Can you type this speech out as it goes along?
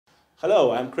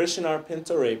Hello, I'm Christian R.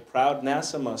 Pinto, a proud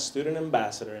NASA Must student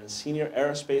ambassador and senior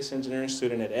aerospace engineering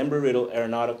student at Embry Riddle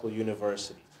Aeronautical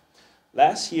University.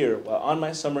 Last year, while on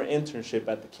my summer internship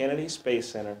at the Kennedy Space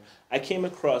Center, I came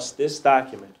across this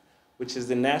document, which is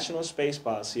the National Space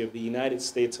Policy of the United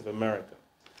States of America.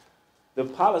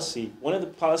 One of the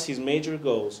policy's major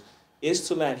goals is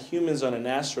to land humans on an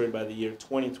asteroid by the year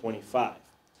 2025.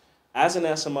 As an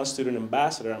NASA Must student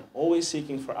ambassador, I'm always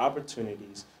seeking for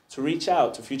opportunities to reach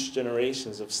out to future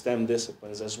generations of STEM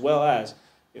disciplines, as well as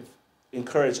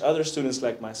encourage other students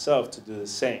like myself to do the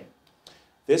same.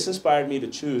 This inspired me to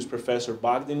choose Professor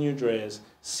Bogdan Udrea's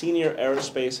Senior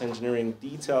Aerospace Engineering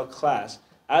Detail class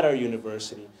at our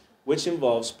university, which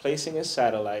involves placing a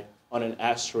satellite on an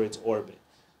asteroid's orbit.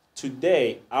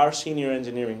 Today, our senior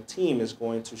engineering team is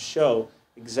going to show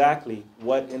exactly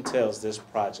what entails this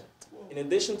project. In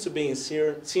addition to being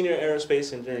senior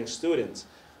aerospace engineering students,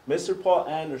 Mr. Paul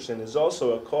Anderson is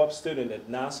also a co-op student at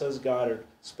NASA's Goddard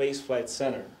Space Flight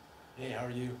Center. Hey, how are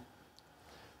you?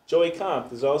 Joey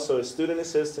Compt is also a student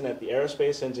assistant at the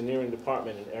Aerospace Engineering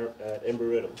Department at Embry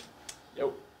Riddle.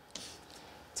 Yep.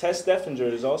 Tess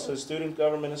Deffinger is also a Student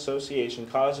Government Association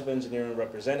College of Engineering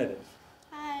representative.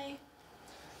 Hi.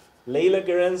 Layla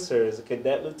Gerenser is a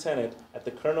cadet lieutenant at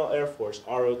the Colonel Air Force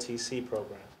ROTC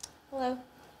program. Hello.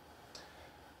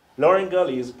 Lauren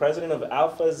Gully is president of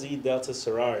Alpha Zeta Delta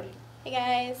sorority. Hey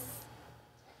guys.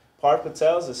 Parth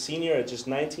Patel is a senior at just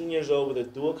 19 years old with a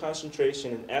dual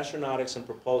concentration in astronautics and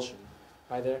propulsion.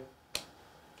 Hi there.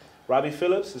 Robbie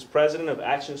Phillips is president of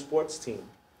Action Sports Team.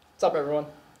 What's up, everyone?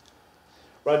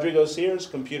 Rodrigo Sears,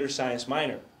 computer science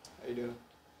minor. How you doing?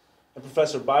 And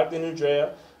Professor Bogdan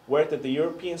Udrea worked at the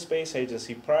European Space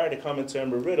Agency prior to coming to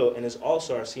Embry Riddle and is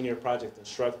also our senior project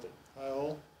instructor. Hi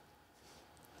all.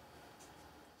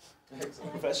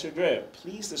 Professor Udrea,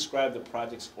 please describe the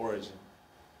project's origin.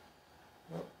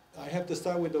 Well, I have to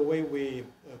start with the way we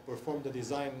perform the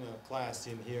design class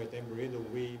in here at Embry Riddle.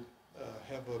 We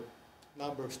have a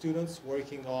number of students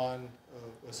working on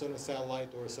a certain satellite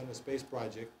or a certain space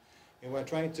project, and we're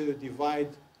trying to divide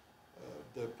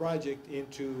the project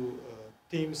into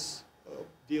teams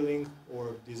dealing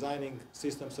or designing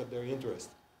systems of their interest.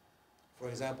 For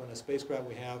example, in a spacecraft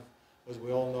we have, as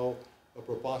we all know, a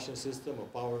propulsion system, a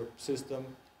power system,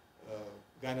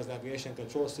 guidance navigation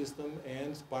control system,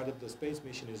 and part of the space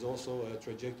mission is also a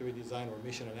trajectory design or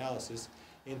mission analysis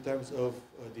in terms of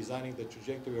designing the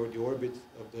trajectory or the orbit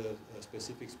of the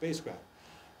specific spacecraft.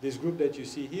 This group that you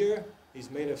see here is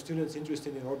made of students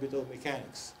interested in orbital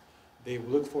mechanics. They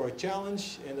look for a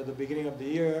challenge, and at the beginning of the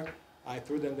year, I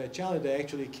threw them that challenge. They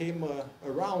actually came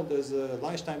around as a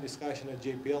lunchtime discussion at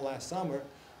JPL last summer,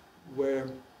 where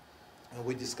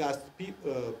we discussed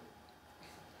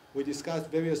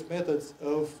various methods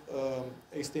of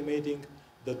estimating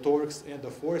the torques and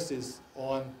the forces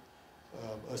on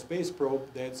a space probe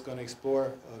that's going to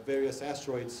explore various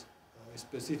asteroids,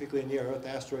 specifically near-Earth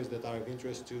asteroids that are of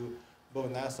interest to both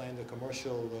NASA and the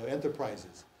commercial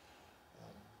enterprises.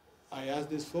 I asked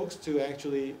these folks to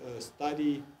actually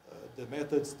study the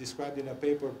methods described in a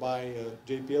paper by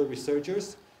JPL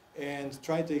researchers and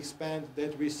try to expand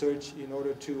that research in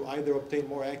order to either obtain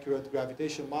more accurate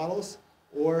gravitation models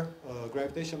or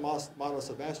gravitation models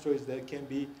of asteroids that can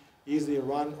be easily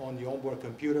run on the onboard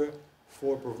computer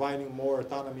for providing more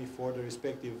autonomy for the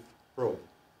respective probe.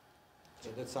 So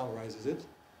that summarizes it.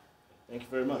 Thank you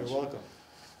very much. You're welcome.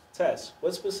 Tess,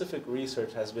 what specific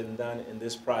research has been done in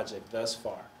this project thus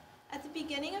far? At the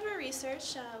beginning of our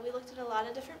research, we looked at a lot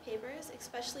of different papers,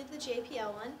 especially the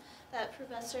JPL one that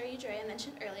Professor Udrea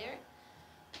mentioned earlier.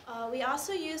 We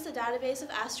also used a database of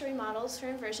asteroid models for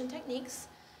inversion techniques.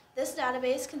 This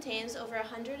database contains over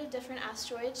 100 of different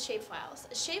asteroid shapefiles.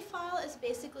 A shapefile is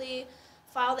basically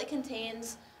a file that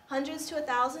contains hundreds to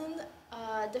 1,000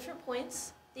 different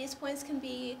points. These points can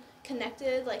be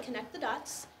connected, like connect the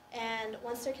dots, and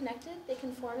once they're connected, they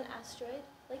can form an asteroid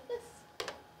like this.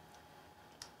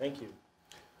 Thank you.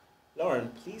 Lauren,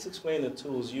 please explain the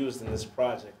tools used in this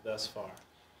project thus far.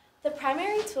 The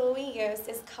primary tool we used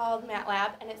is called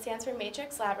MATLAB, and it stands for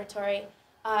Matrix Laboratory,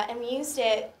 and we used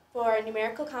it for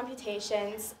numerical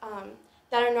computations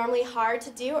that are normally hard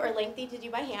to do or lengthy to do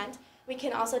by hand. We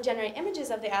can also generate images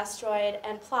of the asteroid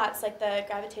and plots like the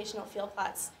gravitational field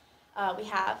plots we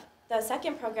have. The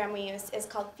second program we used is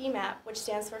called FEMAP, which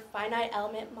stands for Finite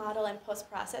Element Model and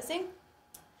Post-Processing.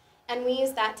 And we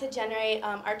use that to generate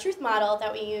our truth model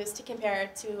that we use to compare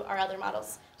to our other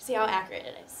models to see how accurate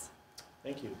it is.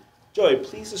 Thank you. Joy,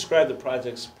 please describe the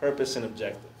project's purpose and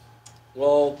objective.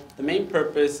 Well, the main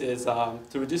purpose is to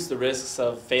reduce the risks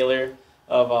of failure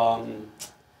of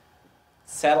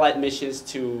satellite missions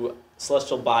to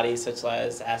celestial bodies such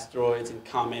as asteroids and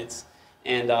comets.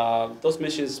 And those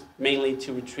missions mainly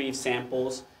to retrieve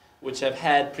samples which have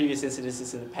had previous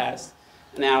incidences in the past.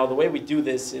 Now, the way we do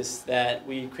this is that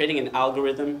we're creating an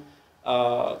algorithm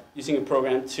using a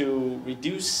program to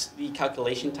reduce the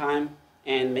calculation time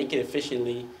and make it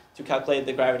efficiently to calculate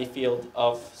the gravity field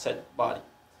of said body.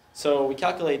 So we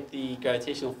calculate the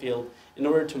gravitational field in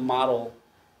order to model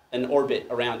an orbit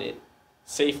around it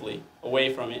safely,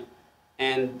 away from it,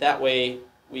 and that way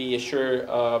we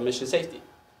assure mission safety.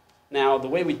 Now, the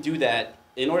way we do that,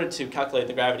 in order to calculate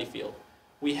the gravity field,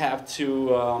 we have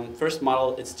to first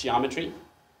model its geometry.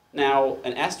 Now,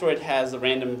 an asteroid has a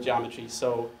random geometry,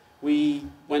 so we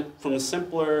took a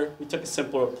simpler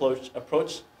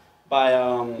approach by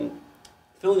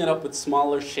filling it up with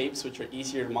smaller shapes which are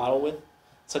easier to model with,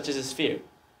 such as a sphere.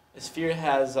 A sphere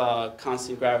has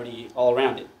constant gravity all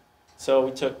around it. So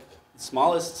we took the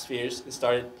smallest spheres and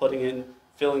started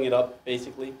filling it up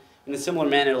basically in a similar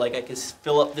manner, like I can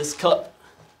fill up this cup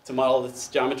to model this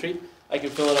geometry. I can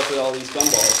fill it up with all these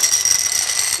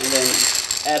gumballs and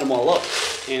then add them all up,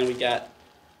 and we got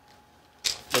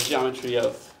the geometry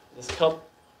of this cup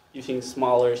using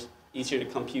smaller, easier to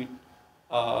compute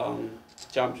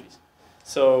geometries.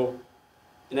 So,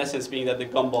 in essence, being that the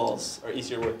gumballs are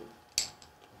easier to work with.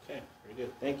 Okay, very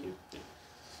good. Thank you.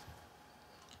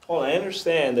 Paul, I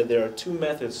understand that there are two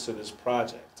methods to this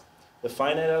project, the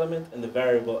finite element and the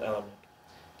variable element.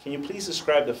 Can you please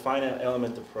describe the finite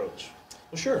element approach?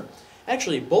 Well, sure.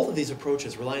 Actually, both of these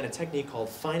approaches rely on a technique called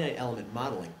finite element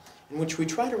modeling, in which we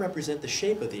try to represent the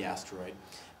shape of the asteroid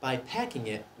by packing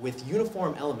it with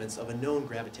uniform elements of a known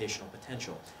gravitational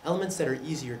potential, elements that are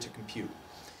easier to compute.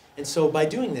 And so by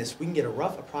doing this, we can get a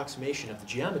rough approximation of the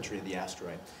geometry of the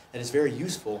asteroid that is very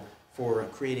useful for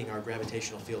creating our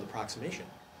gravitational field approximation.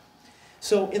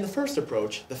 So in the first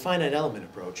approach, the finite element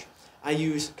approach, I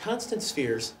use constant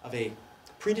spheres of a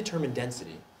predetermined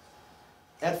density,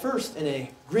 at first in a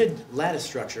grid lattice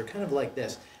structure, kind of like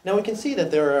this. Now we can see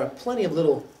that there are plenty of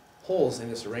little holes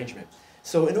in this arrangement.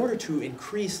 So in order to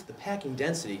increase the packing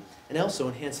density and also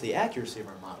enhance the accuracy of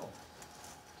our model,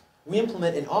 we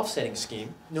implement an offsetting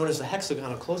scheme known as the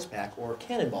hexagonal close pack or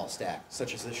cannonball stack,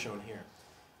 such as this shown here.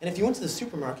 And if you went to the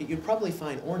supermarket, you'd probably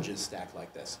find oranges stacked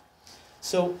like this.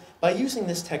 So by using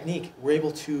this technique, we're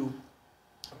able to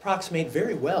approximate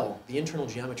very well the internal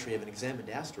geometry of an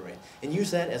examined asteroid and use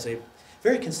that as a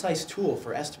very concise tool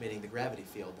for estimating the gravity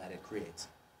field that it creates.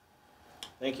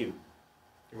 Thank you.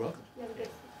 You're welcome.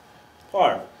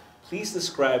 Parv, please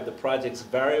describe the project's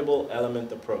variable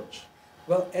element approach.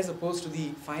 Well, as opposed to the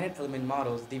finite element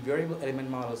models, the variable element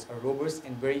models are robust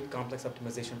and very complex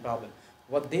optimization problem.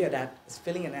 What they adapt is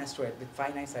filling an asteroid with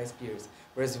finite size spheres,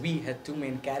 whereas we had two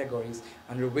main categories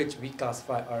under which we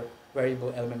classify our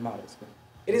variable element models.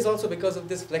 It is also because of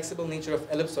this flexible nature of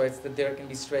ellipsoids that they can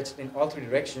be stretched in all three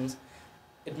directions.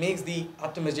 It makes the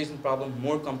optimization problem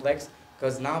more complex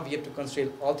because now we have to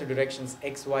constrain all three directions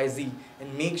x, y, z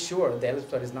and make sure the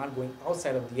ellipsoid is not going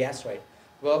outside of the asteroid.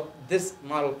 Well, this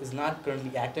model is not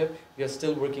currently active. We are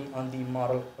still working on the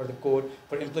model or the code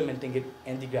for implementing it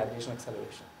and the gravitational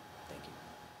acceleration. Thank you.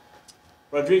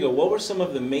 Rodrigo, what were some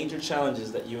of the major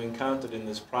challenges that you encountered in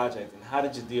this project and how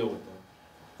did you deal with them?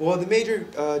 Well, the major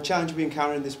challenge we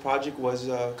encountered in this project was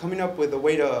coming up with a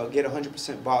way to get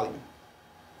 100% volume.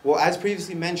 Well, as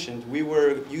previously mentioned, we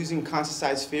were using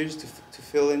constant-sized spheres to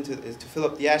fill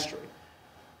up the asteroid.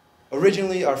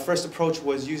 Originally, our first approach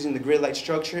was using the grid-like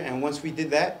structure, and once we did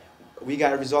that, we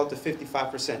got a result of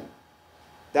 55%.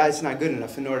 That's not good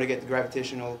enough in order to get the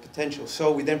gravitational potential,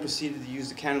 so we then proceeded to use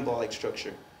the cannonball-like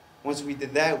structure. Once we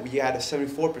did that, we got a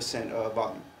 74%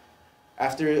 volume.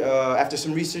 After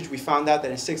some research, we found out that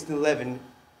in 1611,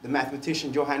 the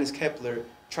mathematician Johannes Kepler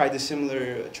tried the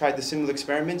similar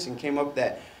experiments and came up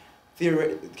that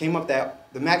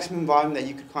the maximum volume that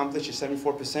you could accomplish is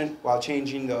 74% while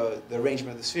changing the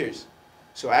arrangement of the spheres.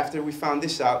 So after we found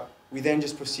this out, we then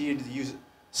just proceeded to use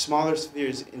smaller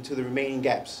spheres into the remaining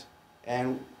gaps.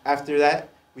 And after that,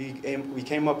 we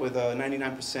came up with a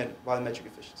 99% volumetric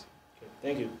efficiency. Okay,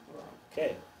 thank you.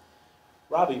 Okay.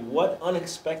 Robbie, what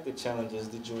unexpected challenges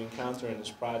did you encounter in this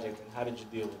project and how did you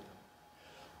deal with them?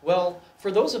 Well,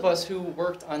 for those of us who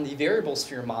worked on the variable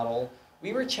sphere model,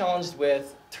 we were challenged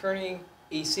with turning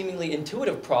a seemingly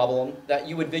intuitive problem that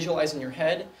you would visualize in your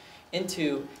head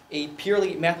into a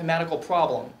purely mathematical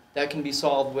problem that can be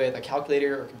solved with a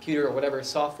calculator or computer or whatever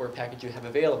software package you have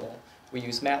available. We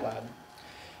use MATLAB.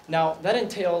 Now, that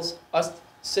entails us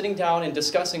sitting down and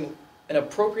discussing an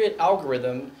appropriate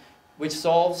algorithm which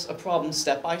solves a problem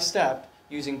step by step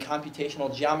using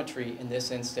computational geometry in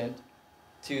this instant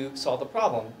to solve the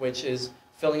problem, which is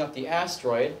filling up the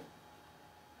asteroid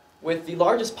with the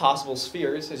largest possible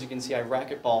spheres. As you can see, I have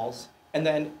racquetballs, and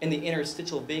then in the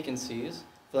interstitial vacancies,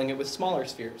 filling it with smaller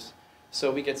spheres.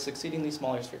 So we get succeedingly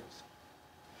smaller spheres.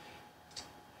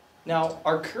 Now,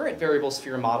 our current variable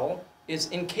sphere model is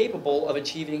incapable of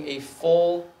achieving a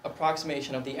full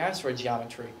approximation of the asteroid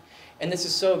geometry. And this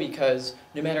is so because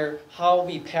no matter how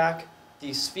we pack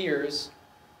these spheres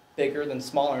bigger than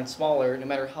smaller and smaller, no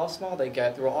matter how small they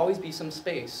get, there will always be some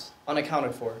space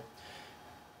unaccounted for.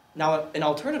 Now, an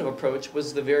alternative approach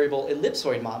was the variable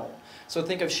ellipsoid model. So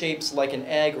think of shapes like an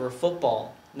egg or a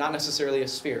football, not necessarily a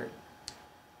sphere.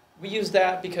 We use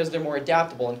that because they're more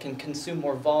adaptable and can consume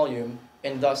more volume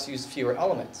and thus use fewer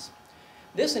elements.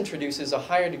 This introduces a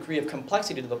higher degree of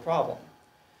complexity to the problem.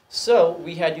 So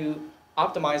we had to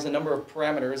optimize the number of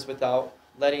parameters without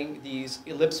letting these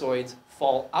ellipsoids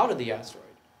fall out of the asteroid.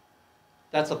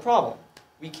 That's the problem.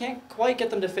 We can't quite get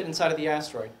them to fit inside of the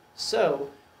asteroid. So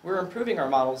we're improving our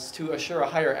models to assure a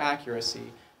higher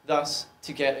accuracy, thus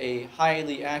to get a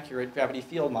highly accurate gravity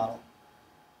field model.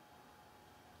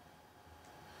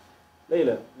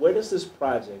 Layla, where does this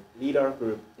project lead our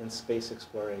group in space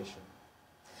exploration?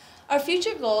 Our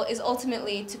future goal is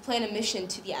ultimately to plan a mission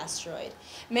to the asteroid.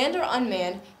 Manned or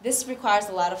unmanned, this requires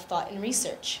a lot of thought and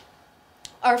research.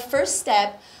 Our first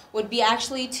step would be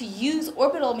actually to use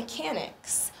orbital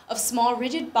mechanics of small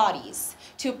rigid bodies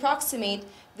to approximate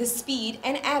the speed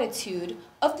and attitude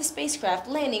of the spacecraft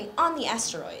landing on the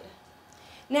asteroid.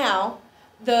 Now,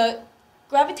 the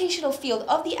gravitational field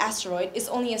of the asteroid is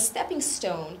only a stepping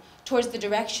stone towards the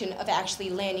direction of actually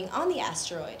landing on the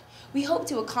asteroid. We hope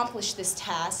to accomplish this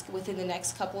task within the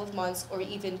next couple of months or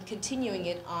even continuing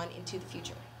it on into the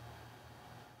future.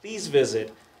 Please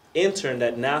visit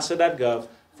intern.nasa.gov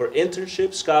for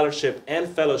internship, scholarship, and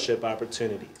fellowship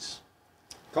opportunities.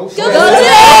 Go to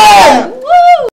them!